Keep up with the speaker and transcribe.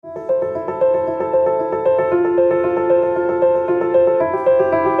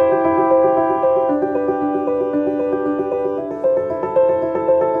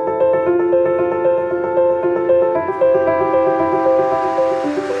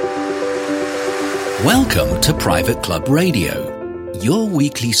Welcome to Private Club Radio, your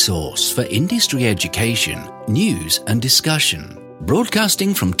weekly source for industry education, news and discussion.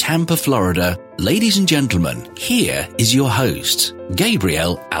 Broadcasting from Tampa, Florida, ladies and gentlemen, here is your host,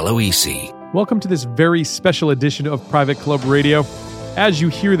 Gabriel Aloisi. Welcome to this very special edition of Private Club Radio. As you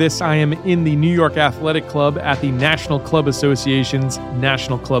hear this, I am in the New York Athletic Club at the National Club Association's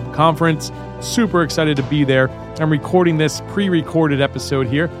National Club Conference. Super excited to be there. I'm recording this pre-recorded episode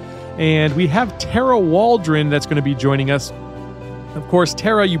here. And we have Tara Waldron that's going to be joining us. Of course,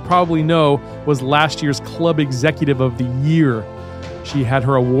 Tara, you probably know, was last year's Club Executive of the Year. She had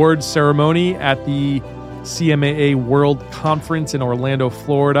her awards ceremony at the CMAA World Conference in Orlando,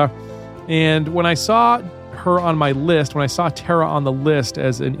 Florida. And when I saw her on my list, when I saw Tara on the list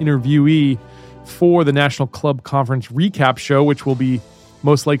as an interviewee for the National Club Conference recap show, which will be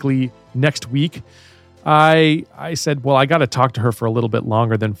most likely next week, I said, well, I got to talk to her for a little bit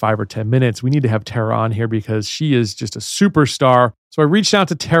longer than 5 or 10 minutes. We need to have Tara on here because she is just a superstar. So I reached out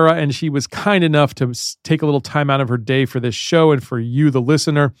to Tara, and she was kind enough to take a little time out of her day for this show and for you, the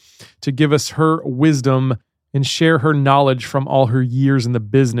listener, to give us her wisdom and share her knowledge from all her years in the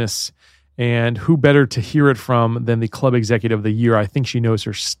business. And who better to hear it from than the Club Executive of the Year? I think she knows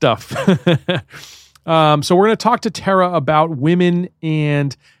her stuff. So we're going to talk to Tara about women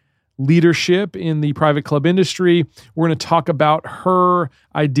and leadership in the private club industry. We're going to talk about her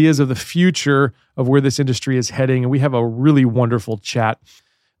ideas of the future of where this industry is heading, and we have a really wonderful chat.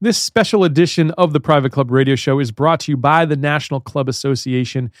 This special edition of the Private Club Radio Show is brought to you by the National Club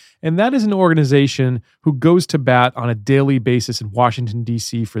Association, and that is an organization who goes to bat on a daily basis in Washington,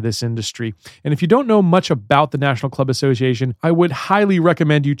 D.C. for this industry. And if you don't know much about the National Club Association, I would highly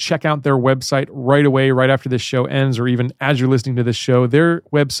recommend you check out their website right away, right after this show ends, or even as you're listening to this show. Their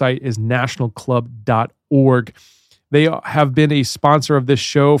website is nationalclub.org. They have been a sponsor of this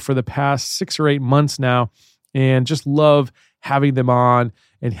show for the past 6 or 8 months now, and just love having them on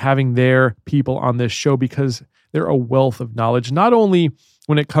and having their people on this show because they're a wealth of knowledge, not only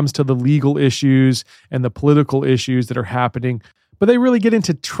when it comes to the legal issues and the political issues that are happening, but they really get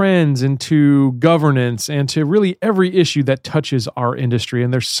into trends, into governance, and to really every issue that touches our industry.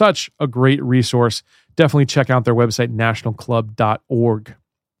 And they're such a great resource. Definitely check out their website, nationalclub.org.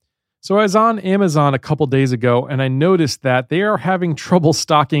 So I was on Amazon a couple days ago, and I noticed that they are having trouble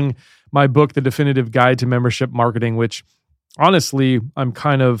stocking my book, The Definitive Guide to Membership Marketing, which honestly, I'm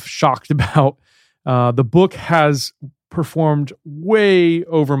kind of shocked about. The book has performed way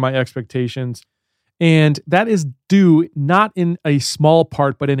over my expectations, and that is due not in a small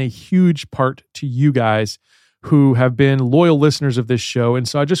part, but in a huge part to you guys who have been loyal listeners of this show. And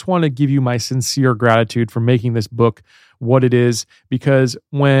so I just want to give you my sincere gratitude for making this book what it is, because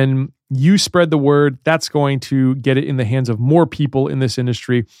when you spread the word, that's going to get it in the hands of more people in this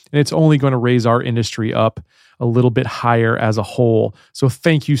industry, and it's only going to raise our industry up a little bit higher as a whole. So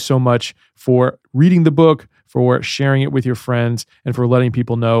thank you so much for reading the book, for sharing it with your friends, and for letting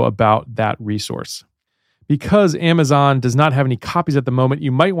people know about that resource. Because Amazon does not have any copies at the moment,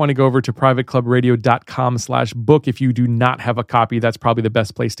 you might want to go over to privateclubradio.com/book. If you do not have a copy, that's probably the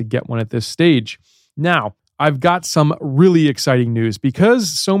best place to get one at this stage. Now, I've got some really exciting news because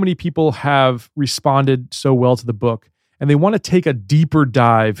so many people have responded so well to the book and they want to take a deeper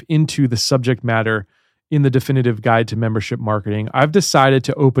dive into the subject matter in the Definitive Guide to Membership Marketing. I've decided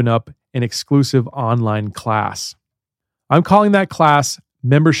to open up an exclusive online class. I'm calling that class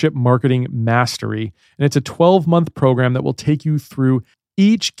Membership Marketing Mastery, and it's a 12-month program that will take you through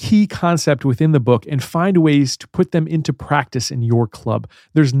each key concept within the book and find ways to put them into practice in your club.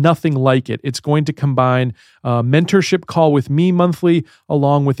 There's nothing like it. It's going to combine a mentorship call with me monthly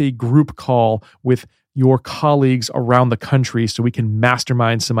along with a group call with your colleagues around the country so we can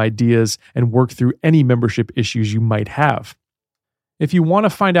mastermind some ideas and work through any membership issues you might have. If you want to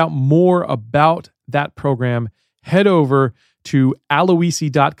find out more about that program, head over to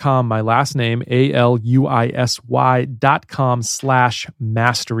aloisi.com, my last name,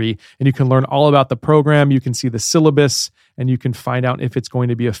 ALUISY.com/mastery. And you can learn all about the program. You can see the syllabus and you can find out if it's going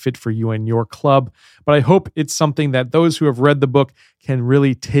to be a fit for you and your club. But I hope it's something that those who have read the book can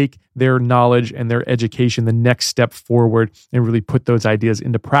really take their knowledge and their education the next step forward and really put those ideas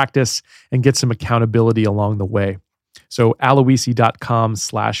into practice and get some accountability along the way. So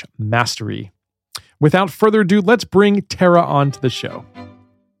aloisi.com/mastery. Without further ado, let's bring Tara onto the show.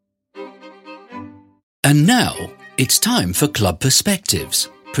 And now, it's time for Club Perspectives,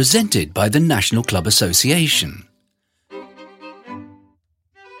 presented by the National Club Association.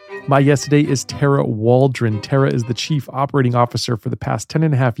 My guest today is Tara Waldron. Tara is the Chief Operating Officer for the past 10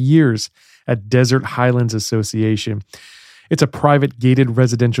 and a half years at Desert Highlands Association. It's a private gated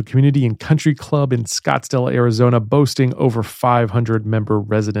residential community and country club in Scottsdale, Arizona, boasting over 500 member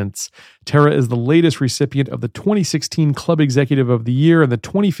residents. Tara is the latest recipient of the 2016 Club Executive of the Year and the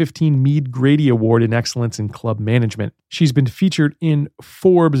 2015 Mead Grady Award in Excellence in Club Management. She's been featured in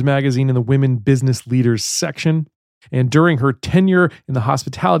Forbes magazine in the Women Business Leaders section. And during her tenure in the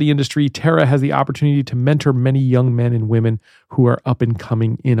hospitality industry, Tara has the opportunity to mentor many young men and women who are up and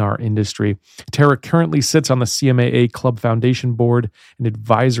coming in our industry. Tara currently sits on the CMAA Club Foundation Board and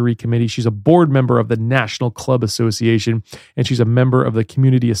Advisory Committee. She's a board member of the National Club Association, and she's a member of the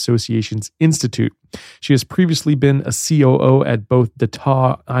Community Associations Institute. She has previously been a COO at both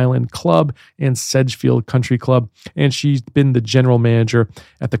Detaw Island Club and Sedgefield Country Club, and she's been the general manager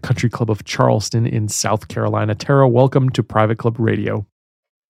at the Country Club of Charleston in South Carolina. Tara, welcome to Private Club Radio.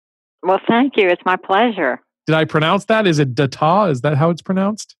 Well, thank you. It's my pleasure. Did I pronounce that? Is it Detaw? Is that how it's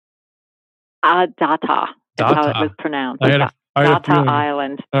pronounced? Detaw. That's how it was pronounced. Detaw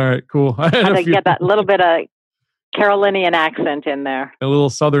Island. All right, cool. I had to get that little bit of Carolinian accent in there. A little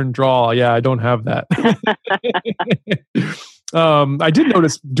southern drawl. Yeah, I don't have that. I did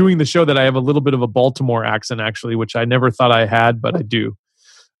notice doing the show that I have a little bit of a Baltimore accent, actually, which I never thought I had, but I do.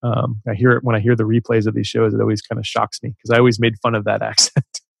 I hear it when I hear the replays of these shows. It always kind of shocks me because I always made fun of that accent.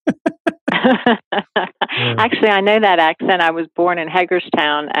 Yeah. Actually, I know that accent. I was born in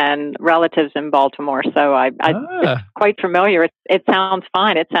Hagerstown and relatives in Baltimore, so I'm quite familiar. It sounds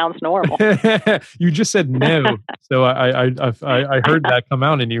fine. It sounds normal. You just said no, so I heard that come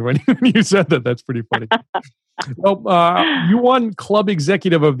out in you when you said that. That's pretty funny. Well, you won Club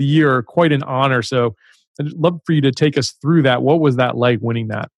Executive of the Year, quite an honor. So I'd love for you to take us through that. What was that like, winning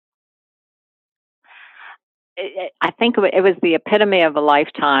that? I think it was the epitome of a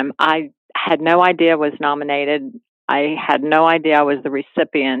lifetime. I had no idea I was nominated. I had no idea I was the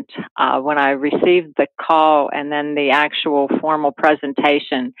recipient. When I received the call and then the actual formal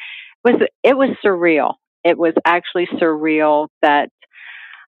presentation, it was surreal. It was actually surreal that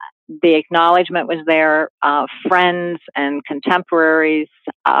the acknowledgement was there, friends and contemporaries.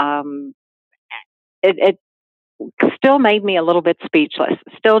 It still made me a little bit speechless.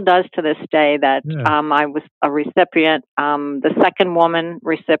 Still does to this day that I was a recipient, the second woman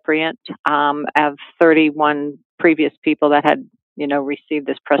recipient of 31 previous people that had, received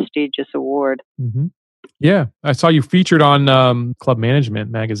this prestigious award. Mm-hmm. Yeah, I saw you featured on Club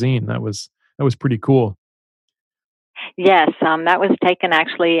Management magazine. That was pretty cool. Yes, that was taken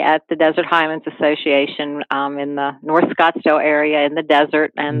actually at the Desert Highlands Association in the North Scottsdale area in the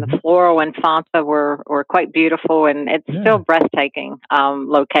desert, and the floral and fonta were quite beautiful, and it's still breathtaking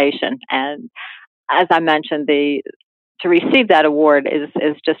location. And as I mentioned, to receive that award is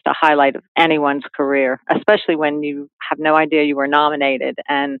just a highlight of anyone's career, especially when you have no idea you were nominated,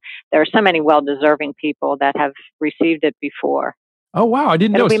 and there are so many well-deserving people that have received it before. Oh wow, I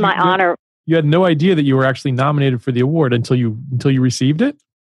didn't know. It'll be my honor. You had no idea that you were actually nominated for the award until you received it?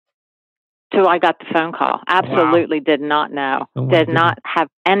 Till I got the phone call. Absolutely did not know. Did not have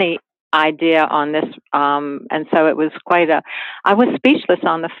any idea on this. And so it was I was speechless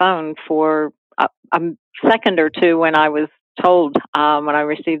on the phone for a second or two when I was told, when I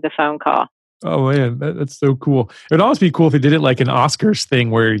received the phone call. Oh man, that's so cool. It would always be cool if they did it like an Oscars thing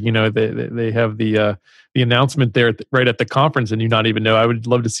where, they have the announcement there right at the conference and you not even know. I would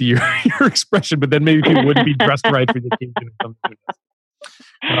love to see your expression, but then maybe people wouldn't be dressed right for the occasion or something.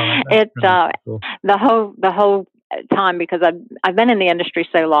 Cool. The whole time, because I've been in the industry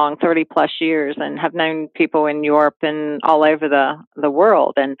so long, 30 plus years, and have known people in Europe and all over the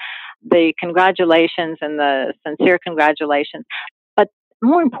world, and the congratulations and the sincere congratulations.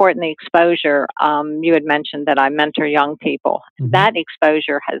 More important, the exposure. You had mentioned that I mentor young people. Mm-hmm. That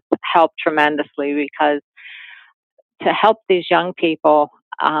exposure has helped tremendously, because to help these young people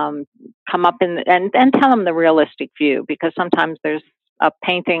come up and tell them the realistic view, because sometimes there's a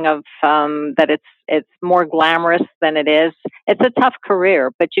painting of that it's more glamorous than it is. It's a tough career,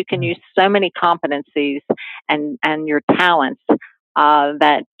 but you can use so many competencies and your talents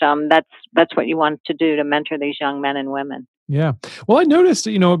that's what you want to do, to mentor these young men and women. Yeah. Well, I noticed,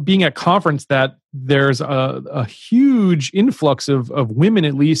 being at conference, that there's a huge influx of women,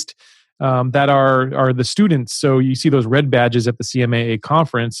 at least, that are the students. So you see those red badges at the CMAA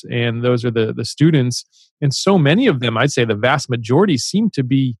conference, and those are the students. And so many of them, I'd say the vast majority, seem to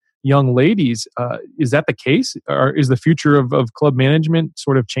be young ladies. Is that the case? Or is the future of club management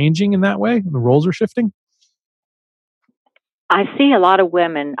sort of changing in that way? The roles are shifting? I see a lot of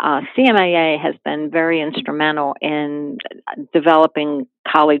women. CMAA has been very instrumental in developing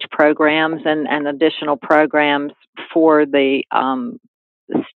college programs and additional programs for the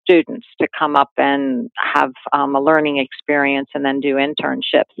students to come up and have a learning experience and then do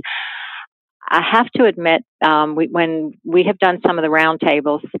internships. I have to admit, when we have done some of the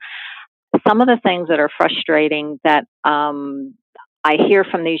roundtables, some of the things that are frustrating that I hear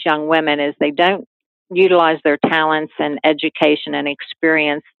from these young women is they don't utilize their talents and education and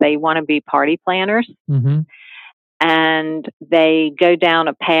experience. They want to be party planners. Mm-hmm. And they go down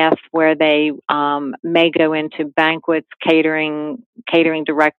a path where they may go into banquets, catering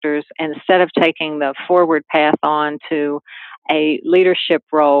directors, instead of taking the forward path on to a leadership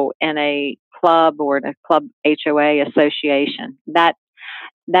role in a club or in a club HOA association. That's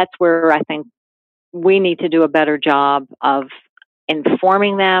where I think we need to do a better job of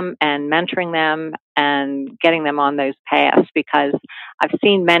informing them and mentoring them and getting them on those paths, because I've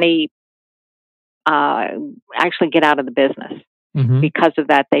seen many actually get out of the business because of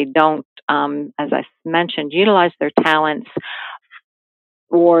that. They don't, as I mentioned, utilize their talents,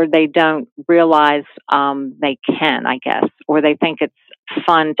 or they don't realize they can, I guess, or they think it's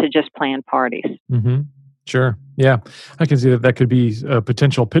fun to just plan parties. Mm-hmm. Sure. Yeah. I can see that could be a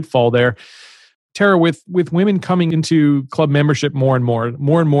potential pitfall there. Tara, with women coming into club membership more and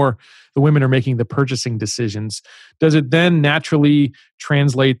more, the women are making the purchasing decisions. Does it then naturally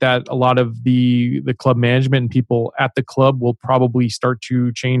translate that a lot of the club management and people at the club will probably start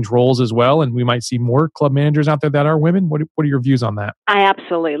to change roles as well, and we might see more club managers out there that are women? What are your views on that? I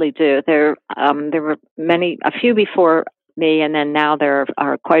absolutely do. There were a few before me, and then now there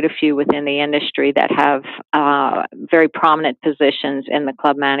are quite a few within the industry that have very prominent positions in the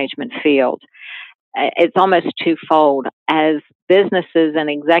club management field. It's almost twofold. As businesses and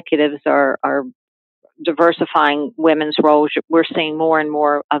executives are diversifying women's roles, we're seeing more and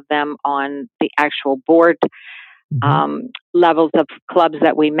more of them on the actual board levels of clubs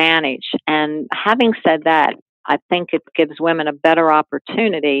that we manage. And having said that, I think it gives women a better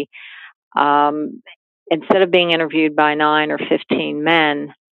opportunity. Instead of being interviewed by 9 or 15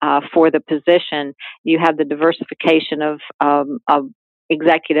 men for the position, you have the diversification of a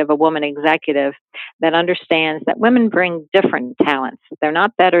woman executive that understands that women bring different talents. They're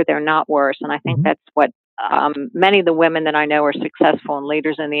not better, they're not worse. And I think that's what many of the women that I know are successful and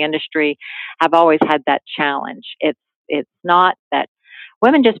leaders in the industry have always had that challenge. It's not that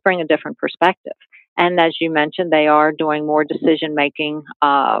women just bring a different perspective. And as you mentioned, they are doing more decision making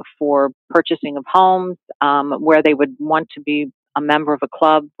for purchasing of homes, where they would want to be a member of a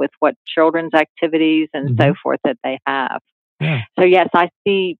club with what children's activities and so forth that they have. Yeah. So yes, I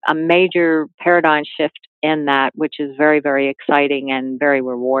see a major paradigm shift in that, which is very, very exciting and very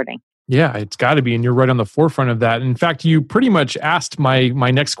rewarding. Yeah, it's got to be, and you're right on the forefront of that. In fact, you pretty much asked my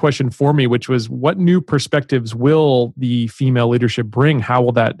next question for me, which was, what new perspectives will the female leadership bring? How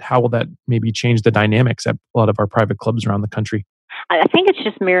will that maybe change the dynamics at a lot of our private clubs around the country? I think it's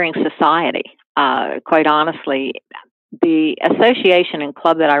just mirroring society. Quite honestly, the association and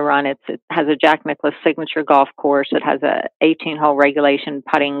club that I run, it has a Jack Nicklaus signature golf course. It has a 18-hole regulation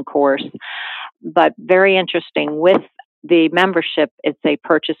putting course. But very interesting, with the membership, it's a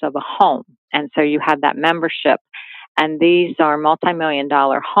purchase of a home. And so you have that membership. And these are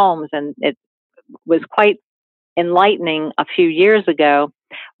multi-million-dollar homes. And it was quite enlightening a few years ago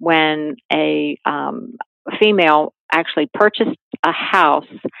when a female actually purchased a house,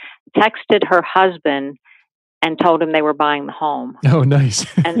 texted her husband, and told him they were buying the home. Oh, nice.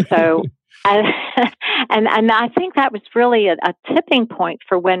 And so, and I think that was really a tipping point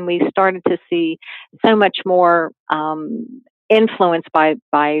for when we started to see so much more influence by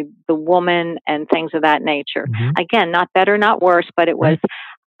the woman and things of that nature. Again, not better, not worse, but it was,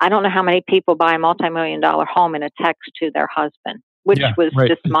 I don't know how many people buy a multi-million-dollar home in a text to their husband, which was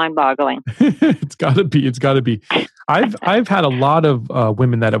just mind-boggling. It's got to be. I've had a lot of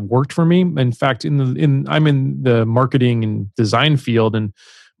women that have worked for me. In fact, I'm in the marketing and design field, and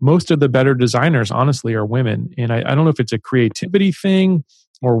most of the better designers, honestly, are women. And I don't know if it's a creativity thing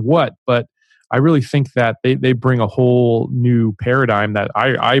or what, but I really think that they bring a whole new paradigm that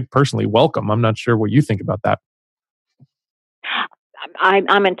I personally welcome. I'm not sure what you think about that.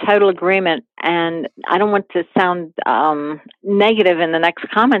 I'm in total agreement, and I don't want to sound negative in the next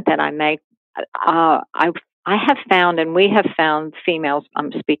comment that I make. I have found, and we have found, females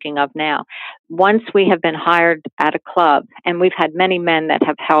I'm speaking of now, once we have been hired at a club, and we've had many men that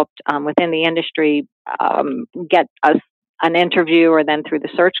have helped within the industry get us an interview, or then through the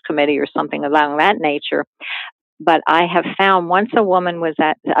search committee or something along that nature. But I have found once a woman was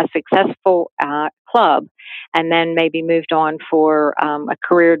at a successful club and then maybe moved on for a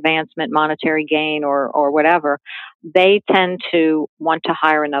career advancement, monetary gain, or whatever, they tend to want to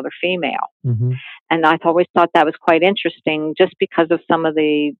hire another female. And I've always thought that was quite interesting, just because of some of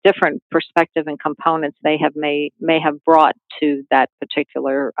the different perspective and components they have may have brought to that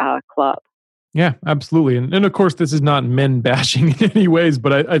particular club. Yeah, absolutely. And of course, this is not men bashing in any ways,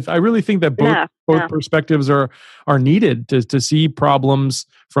 but I really think that both perspectives are needed to see problems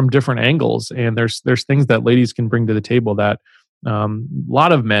from different angles. And there's things that ladies can bring to the table that a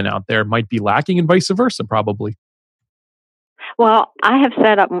lot of men out there might be lacking, and vice versa, probably. Well, I have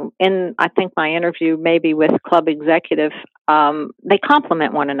set up in, I think, my interview maybe with club executive, they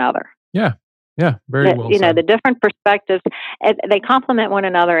complement one another. Yeah, very well said. The different perspectives, they complement one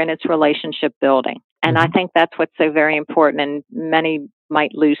another, and it's relationship building. And I think that's what's so very important, and many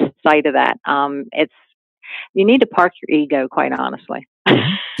might lose sight of that. You need to park your ego, quite honestly.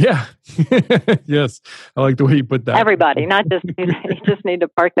 Yeah. Yes. I like the way you put that. Everybody, not just, you just need to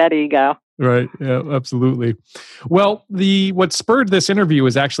park that ego. Right. Yeah, absolutely. Well, what spurred this interview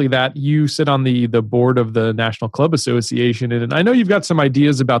is actually that you sit on the board of the National Club Association. And I know you've got some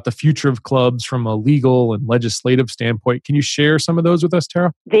ideas about the future of clubs from a legal and legislative standpoint. Can you share some of those with us,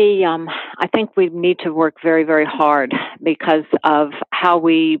 Tara? I think we need to work very, very hard because of how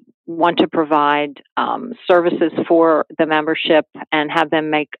we want to provide services for the membership and have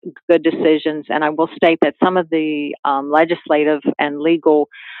them make good decisions. And I will state that some of the legislative and legal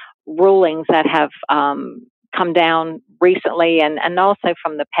rulings that have come down recently and also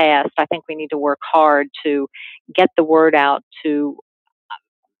from the past, I think we need to work hard to get the word out to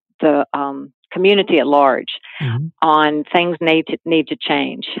the community at large on things need to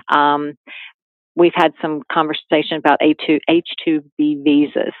change. We've had some conversation about H-2B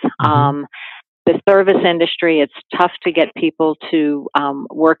visas. The service industry, it's tough to get people to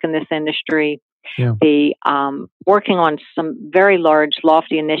work in this industry. Yeah. The working on some very large,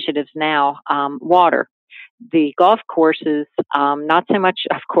 lofty initiatives now. Water, the golf courses, not so much,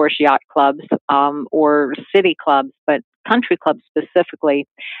 of course, yacht clubs or city clubs, but country clubs specifically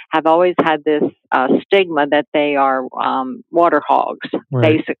have always had this stigma that they are water hogs,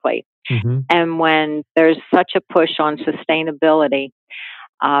 basically. And when there's such a push on sustainability,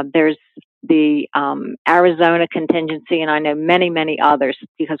 there's the Arizona contingency, and I know many, many others,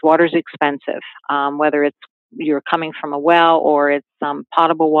 because water is expensive, whether it's you're coming from a well or it's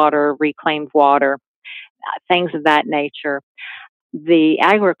potable water, reclaimed water, things of that nature. The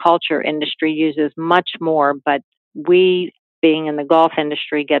agriculture industry uses much more, but we, being in the golf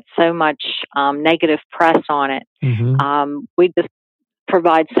industry, get so much negative press on it. We just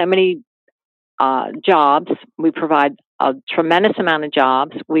provide so many jobs. We provide a tremendous amount of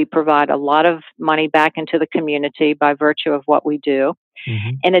jobs. We provide a lot of money back into the community by virtue of what we do.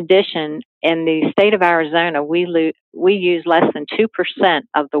 In addition, in the state of Arizona, we use less than 2%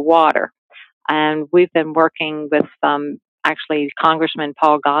 of the water. And we've been working with actually Congressman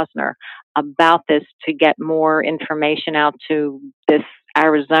Paul Gosner about this to get more information out to this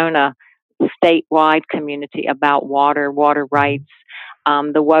Arizona statewide community about water rights,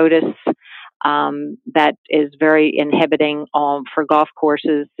 the WOTUS, that is very inhibiting for golf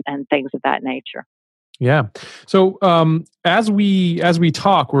courses and things of that nature. Yeah. So as we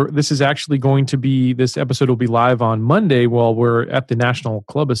talk, this is actually going to be, this episode will be live on Monday while we're at the National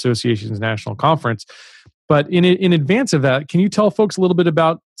Club Association's National Conference. But in advance of that, can you tell folks a little bit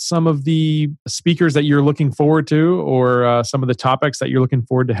about some of the speakers that you're looking forward to, or some of the topics that you're looking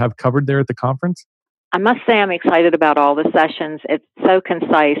forward to have covered there at the conference? I must say I'm excited about all the sessions. It's so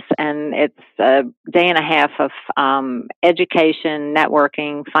concise, and it's a day and a half of education,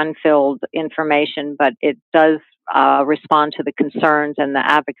 networking, fun-filled information, but it does respond to the concerns and the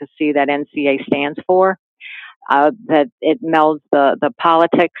advocacy that NCA stands for, that it melds the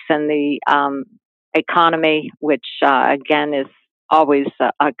politics and the economy, which again is always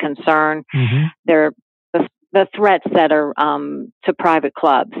a concern. They're the threats that are to private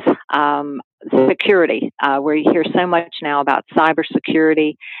clubs. Security, where you hear so much now about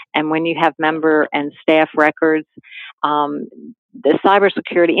cybersecurity, and when you have member and staff records, the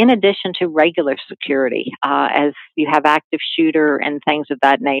cybersecurity, in addition to regular security, as you have active shooter and things of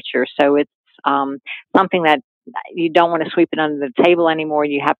that nature. So it's something that you don't want to sweep it under the table anymore.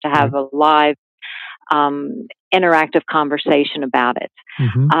 You have to have a live, interactive conversation about it.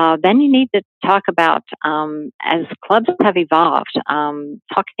 Then you need to talk about, as clubs have evolved,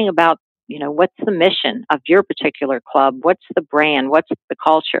 talking about, what's the mission of your particular club? What's the brand? What's the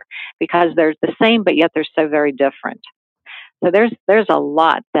culture? Because they're the same, but yet they're so very different. So there's a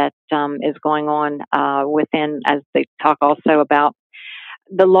lot that is going on within, as they talk also about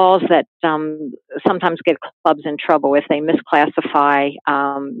the laws that sometimes get clubs in trouble if they misclassify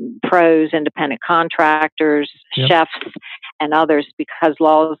pros, independent contractors, chefs, and others, because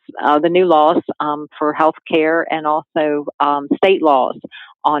the new laws for health care and also state laws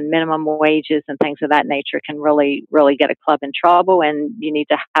on minimum wages and things of that nature can really, really get a club in trouble. And you need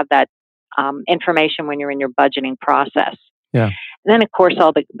to have that information when you're in your budgeting process. Yeah. And then, of course,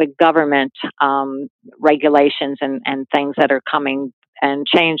 all the government regulations and things that are coming and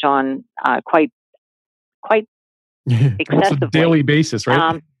change on quite excessively. It's a daily basis,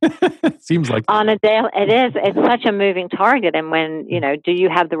 right? Seems like on a daily. It's such a moving target. And when, do you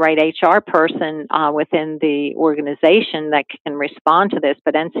have the right HR person within the organization that can respond to this?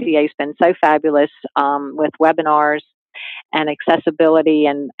 But NCA has been so fabulous with webinars and accessibility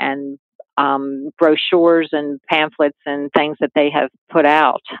and brochures and pamphlets and things that they have put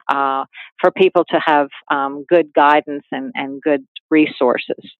out for people to have good guidance and good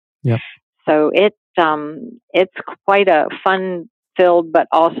resources. Yeah. So it's quite a fun-filled but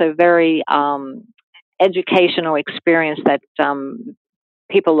also very educational experience that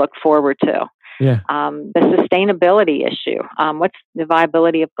people look forward to. Yeah. The sustainability issue. What's the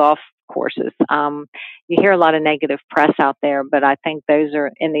viability of golf courses? You hear a lot of negative press out there, but I think those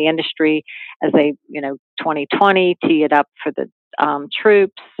are in the industry as they, 2020 tee it up for the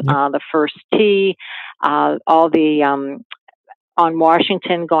troops, the first tee, all the on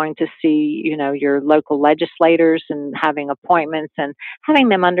Washington, going to see, your local legislators and having appointments and having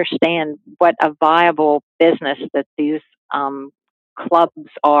them understand what a viable business that these clubs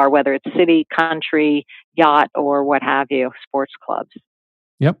are, whether it's city, country, yacht, or what have you, sports clubs.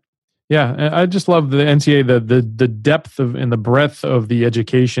 Yep. Yeah, I just love the NCA, the depth of and the breadth of the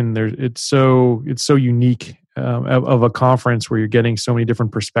education. It's so unique of a conference where you're getting so many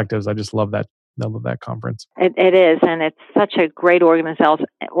different perspectives. I just love that. I love that conference. It is, and it's such a great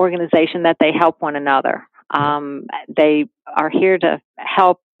organization that they help one another. They are here to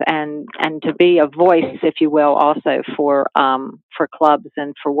help and to be a voice, if you will, also for clubs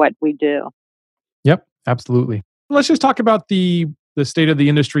and for what we do. Yep, absolutely. Let's just talk about the state of the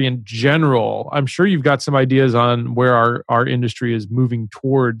industry in general. I'm sure you've got some ideas on where our industry is moving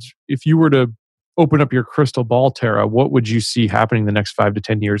towards. If you were to open up your crystal ball, Tara, what would you see happening the next 5 to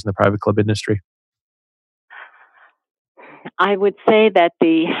 10 years in the private club industry? I would say that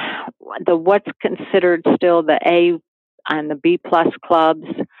the what's considered still the A and the B plus clubs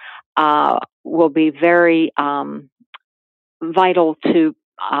will be very vital to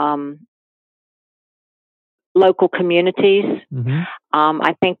local communities. Mm-hmm.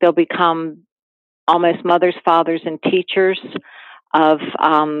 I think they'll become almost mothers, fathers, and teachers of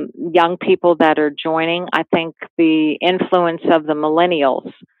young people that are joining. I think the influence of the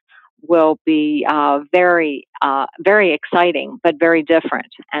millennials will be very, very exciting, but very different.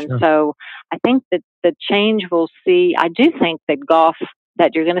 And so I think that the change we'll see, I do think that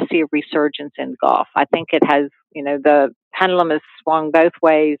you're going to see a resurgence in golf. I think it has, the pendulum has swung both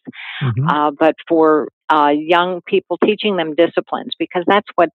ways, but for young people, teaching them disciplines, because that's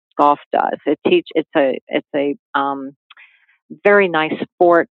what golf does. It's a very nice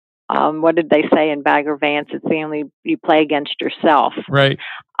sport. What did they say in Bagger Vance? It's the only you play against yourself. Right.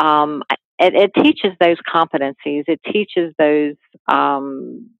 It teaches those competencies. It teaches those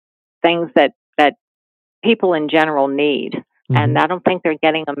things that people in general need. Mm-hmm. And I don't think they're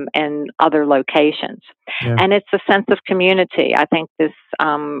getting them in other locations. Yeah. And it's a sense of community. I think this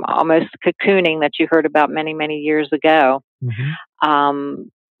almost cocooning that you heard about many, many years ago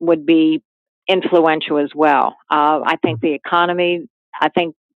would be influential as well. I think the economy,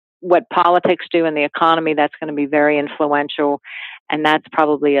 what politics do in the economy, that's going to be very influential. And that's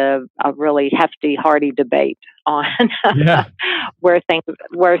probably a really hefty, hearty debate on where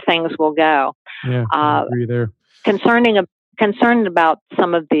things will go. Yeah, I agree there. Concerned about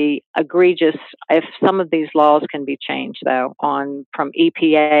some of the egregious, if some of these laws can be changed, though, from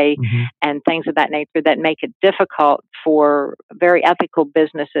EPA and things of that nature that make it difficult for very ethical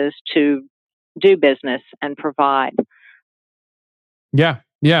businesses to do business and provide. Yeah,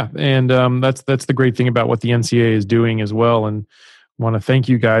 and that's the great thing about what the NCA is doing as well. And I want to thank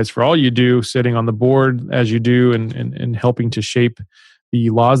you guys for all you do, sitting on the board as you do, and helping to shape the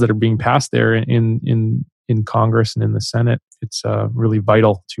laws that are being passed there in Congress and in the Senate. It's really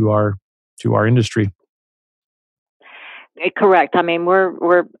vital to our industry. Correct. I mean,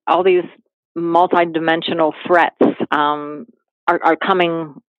 we're all these multidimensional threats are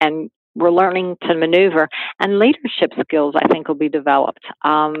coming, and we're learning to maneuver, and leadership skills, I think, will be developed.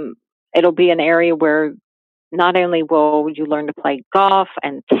 It'll be an area where not only will you learn to play golf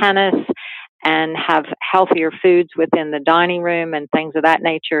and tennis and have healthier foods within the dining room and things of that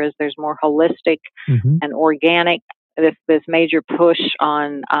nature, as there's more holistic and organic, this major push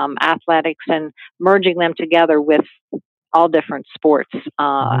on athletics and merging them together with all different sports,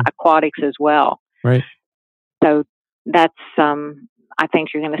 aquatics as well. Right. So that's, I think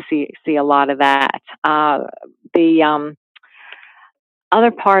you're going to see a lot of that. The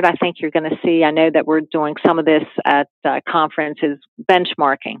other part I think you're going to see, I know that we're doing some of this at conferences,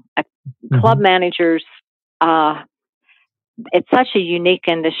 benchmarking. Club managers, it's such a unique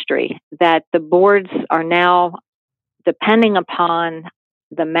industry that the boards are now depending upon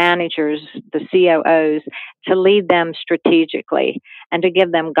the managers, the COOs, to lead them strategically and to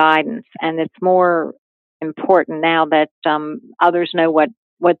give them guidance. And it's more important now that others know what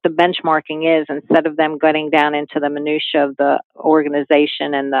the benchmarking is, instead of them getting down into the minutia of the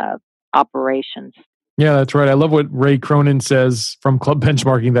organization and the operations. Yeah, that's right. I love what Ray Cronin says from Club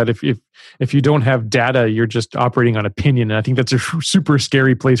Benchmarking, that if you don't have data, you're just operating on opinion. And I think that's a super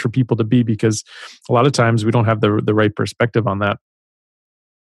scary place for people to be, because a lot of times we don't have the right perspective on that.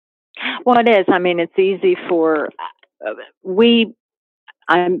 Well, it is. I mean, it's easy for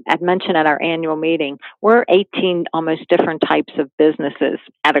I mentioned at our annual meeting, we're 18 almost different types of businesses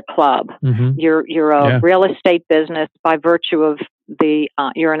at a club. You're a real estate business by virtue of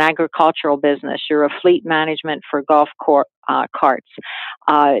you're an agricultural business. You're a fleet management for golf carts.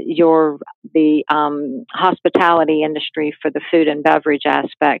 You're the hospitality industry for the food and beverage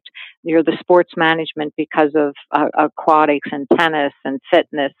aspect. You're the sports management because of aquatics and tennis and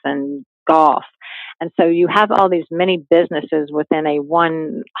fitness and golf. And so you have all these many businesses within a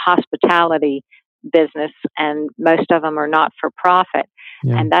one hospitality business, and most of them are not for profit.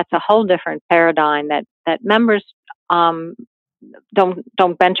 Yeah. And that's a whole different paradigm that members don't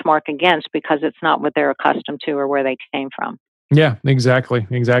benchmark against, because it's not what they're accustomed to or where they came from. Yeah, exactly.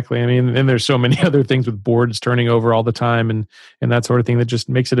 I mean, and there's so many other things with boards turning over all the time and that sort of thing that just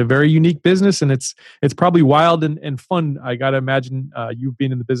makes it a very unique business. And it's probably wild and fun. I got to imagine you've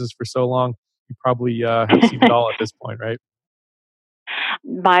been in the business for so long, you probably have seen it all at this point, right?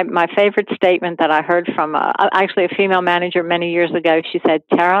 My favorite statement that I heard from actually a female manager many years ago, she said,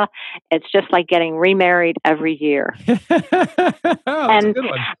 "Tara, it's just like getting remarried every year." That's a good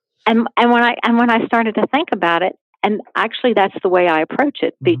one. And when I started to think about it, and actually that's the way I approach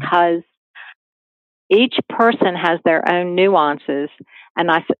it, because each person has their own nuances, and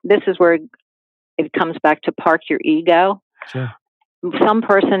this is where it comes back to park your ego. Sure. Some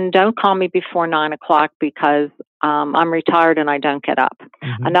person, don't call me before 9:00 because I'm retired and I don't get up.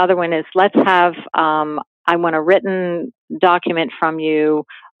 Another one is, let's have, I want a written document from you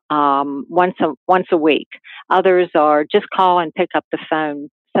once a week. Others are, just call and pick up the phone.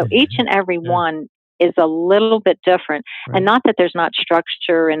 So each and every one is a little bit different. Right. And not that there's not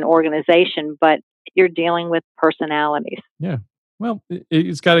structure and organization, but you're dealing with personalities. Yeah. Well,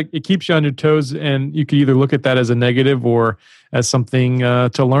 it keeps you on your toes, and you can either look at that as a negative or as something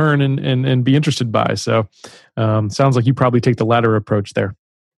to learn and be interested by. So, sounds like you probably take the latter approach there.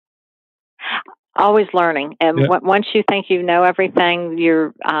 Always learning, and once you think you know everything,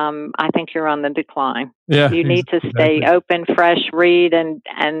 I think you're on the decline. Yeah, you need to stay open, fresh, read, and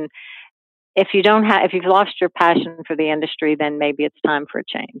if you've lost your passion for the industry, then maybe it's time for a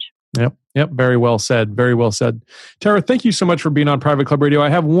change. Yep. Very well said. Very well said. Tara, thank you so much for being on Private Club Radio. I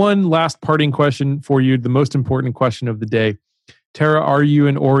have one last parting question for you, the most important question of the day. Tara, are you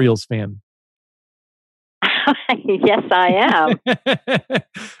an Orioles fan? Yes, I am.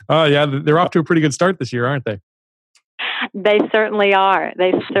 Oh, yeah. They're off to a pretty good start this year, aren't they? They certainly are.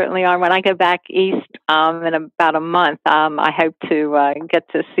 When I go back east in about a month, I hope to get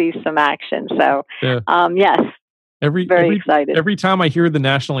to see some action. So, yes. Very excited. Every time I hear the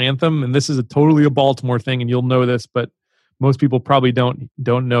national anthem, and this is totally a Baltimore thing, and you'll know this, but most people probably don't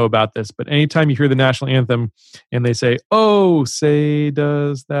know about this. But anytime you hear the national anthem and they say, "Oh, say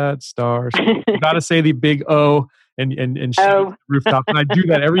does that star," you got to say the big "O" and shout the rooftop. And I do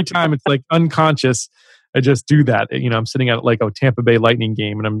that every time. It's like unconscious. I just do that. I'm sitting at like a Tampa Bay Lightning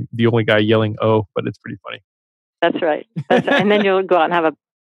game, and I'm the only guy yelling "Oh," but it's pretty funny. That's right. And then you'll go out and have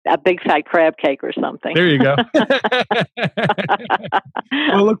a big fat crab cake or something. There you go.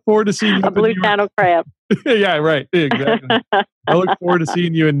 I look forward to seeing you. A blue channel crab. Yeah, right. Exactly. I look forward to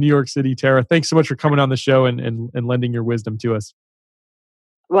seeing you in New York City, Tara. Thanks so much for coming on the show and lending your wisdom to us.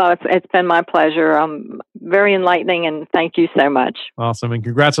 Well, it's been my pleasure. Very enlightening, and thank you so much. Awesome. And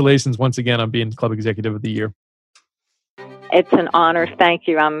congratulations once again on being Club Executive of the Year. It's an honor. Thank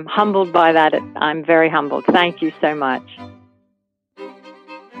you. I'm humbled by that. I'm very humbled. Thank you so much.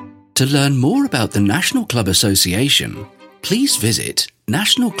 To learn more about the National Club Association, please visit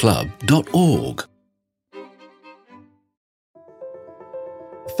nationalclub.org.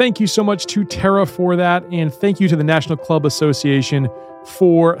 Thank you so much to Tara for that, and thank you to the National Club Association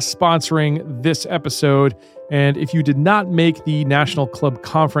for sponsoring this episode. And if you did not make the National Club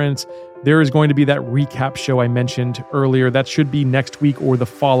Conference, there is going to be that recap show I mentioned earlier. That should be next week or the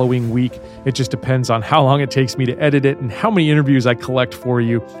following week. It just depends on how long it takes me to edit it and how many interviews I collect for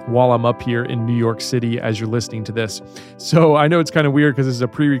you while I'm up here in New York City as you're listening to this. So I know it's kind of weird because this is a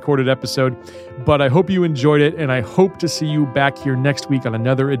pre-recorded episode, but I hope you enjoyed it, and I hope to see you back here next week on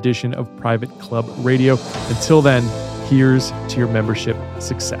another edition of Private Club Radio. Until then, here's to your membership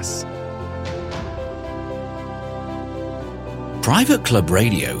success. Private Club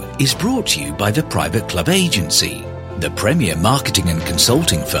Radio is brought to you by the Private Club Agency, the premier marketing and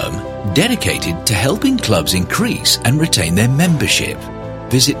consulting firm dedicated to helping clubs increase and retain their membership.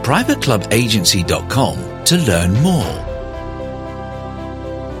 Visit privateclubagency.com to learn more.